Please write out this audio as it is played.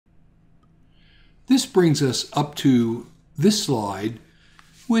This brings us up to this slide,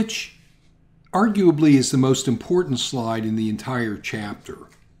 which arguably is the most important slide in the entire chapter.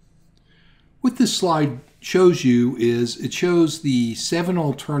 What this slide shows you is it shows the 7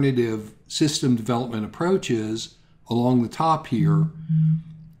 alternative system development approaches along the top here,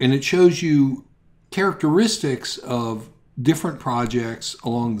 and it shows you characteristics of different projects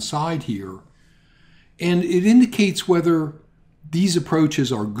along the side here, and it indicates whether these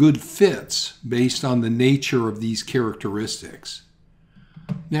approaches are good fits based on the nature of these characteristics.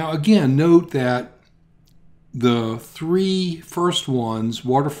 Now again, note that the 3 first ones,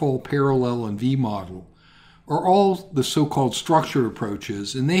 waterfall, parallel, and V-model, are all the so-called structured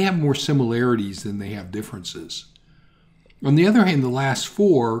approaches, and they have more similarities than they have differences. On the other hand, the last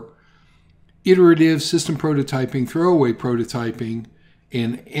 4, iterative, system prototyping, throwaway prototyping,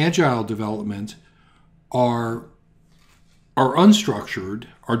 and agile development, are unstructured,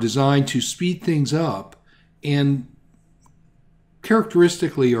 are designed to speed things up, and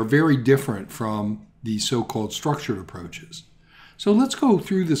characteristically are very different from the so-called structured approaches. So let's go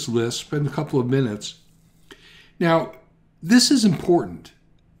through this list, spend a couple of minutes. Now, this is important.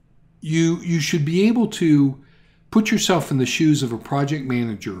 You should be able to put yourself in the shoes of a project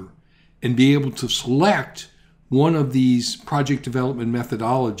manager and be able to select one of these project development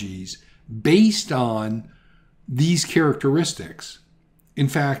methodologies based on these characteristics. In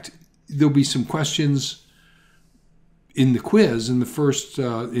fact, there'll be some questions in the quiz in the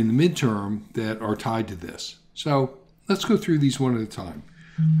midterm that are tied to this. So let's go through these one at a time.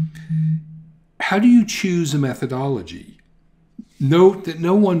 How do you choose a methodology? Note that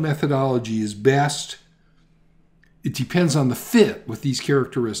no one methodology is best. It depends on the fit with these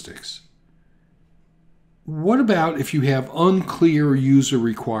characteristics. What about if you have unclear user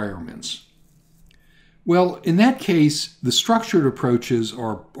requirements? Well, in that case, the structured approaches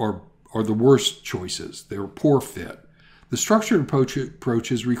are the worst choices. They're a poor fit. The structured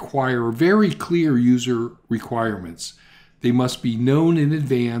approaches require very clear user requirements. They must be known in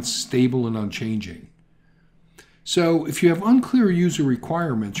advance, stable, and unchanging. So if you have unclear user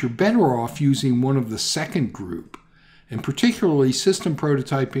requirements, you're better off using one of the second group, and particularly system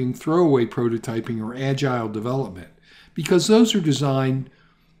prototyping, throwaway prototyping, or agile development, because those are designed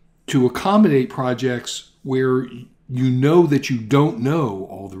to accommodate projects where you know that you don't know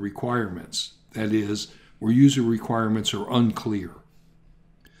all the requirements. That is, where user requirements are unclear.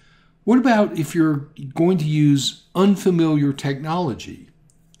 What about if you're going to use unfamiliar technology?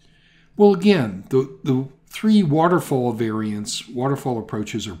 Well, again, the 3 waterfall variants, waterfall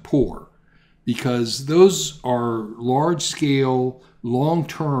approaches, are poor because those are large-scale,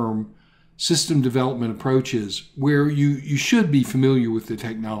 long-term system development approaches where you should be familiar with the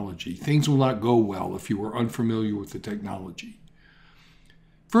technology. Things will not go well if you are unfamiliar with the technology.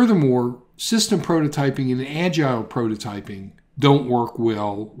 Furthermore, system prototyping and agile prototyping don't work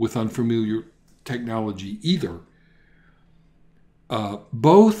well with unfamiliar technology either.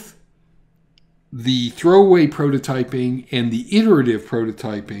 Both the throwaway prototyping and the iterative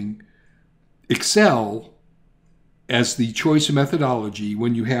prototyping excel as the choice of methodology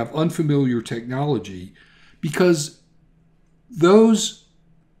when you have unfamiliar technology, because those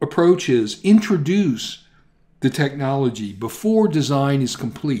approaches introduce the technology before design is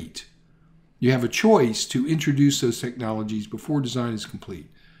complete. You have a choice to introduce those technologies before design is complete.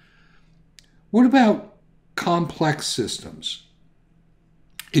 What about complex systems?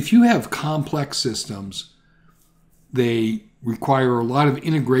 If you have complex systems, they require a lot of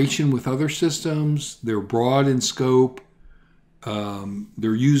integration with other systems. They're broad in scope.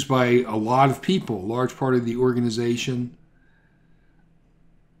 They're used by a lot of people, a large part of the organization.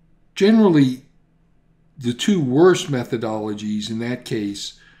 Generally, the 2 worst methodologies in that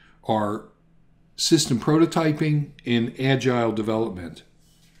case are system prototyping and agile development.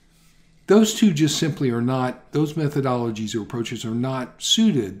 Those 2 just simply are not, those methodologies or approaches are not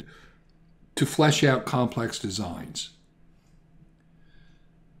suited to flesh out complex designs.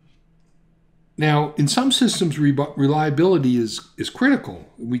 Now, in some systems, reliability is critical.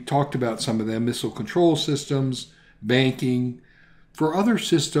 We talked about some of them, missile control systems, banking. For other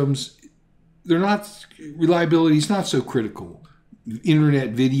systems, reliability is not so critical. Internet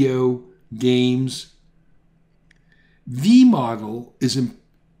video, games. V-model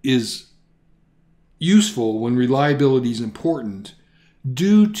is useful when reliability is important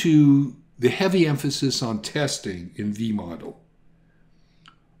due to the heavy emphasis on testing in V-model.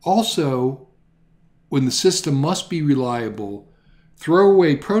 Also, when the system must be reliable,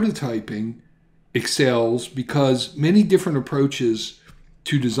 throwaway prototyping excels because many different approaches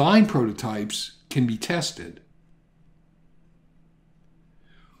to design prototypes can be tested.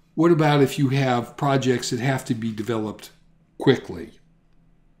 What about if you have projects that have to be developed quickly?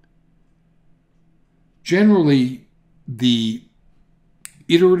 Generally, the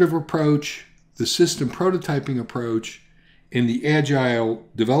iterative approach, the system prototyping approach, and the agile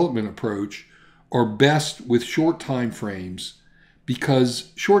development approach are best with short time frames,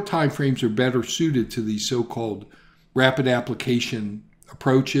 because short time frames are better suited to these so-called rapid application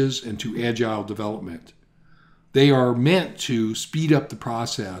approaches and to agile development. They are meant to speed up the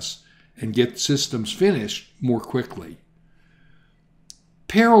process and get systems finished more quickly.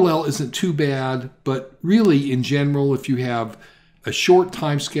 Parallel isn't too bad, but really in general, if you have a short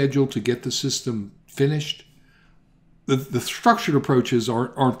time schedule to get the system finished, the structured approaches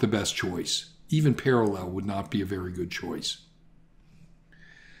aren't the best choice. Even parallel would not be a very good choice.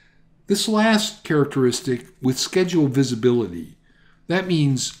 This last characteristic, with schedule visibility, that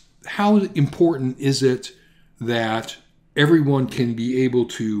means how important is it that everyone can be able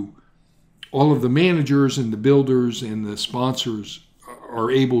to, all of the managers and the builders and the sponsors are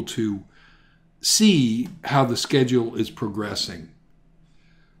able to see how the schedule is progressing.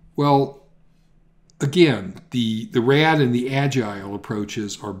 Well, again, the RAD and the Agile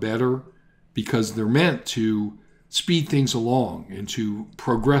approaches are better because they're meant to speed things along and to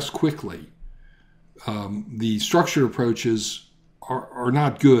progress quickly. The structured approaches are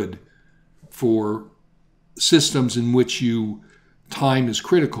not good for systems in which time is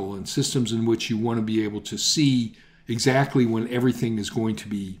critical and systems in which you want to be able to see exactly when everything is going to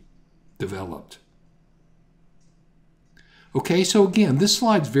be developed. Okay, so again, this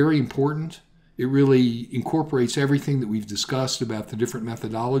slide's very important. It really incorporates everything that we've discussed about the different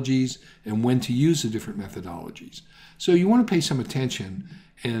methodologies and when to use the different methodologies. So you want to pay some attention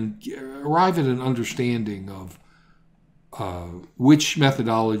and arrive at an understanding of which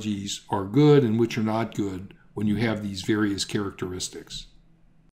methodologies are good and which are not good when you have these various characteristics.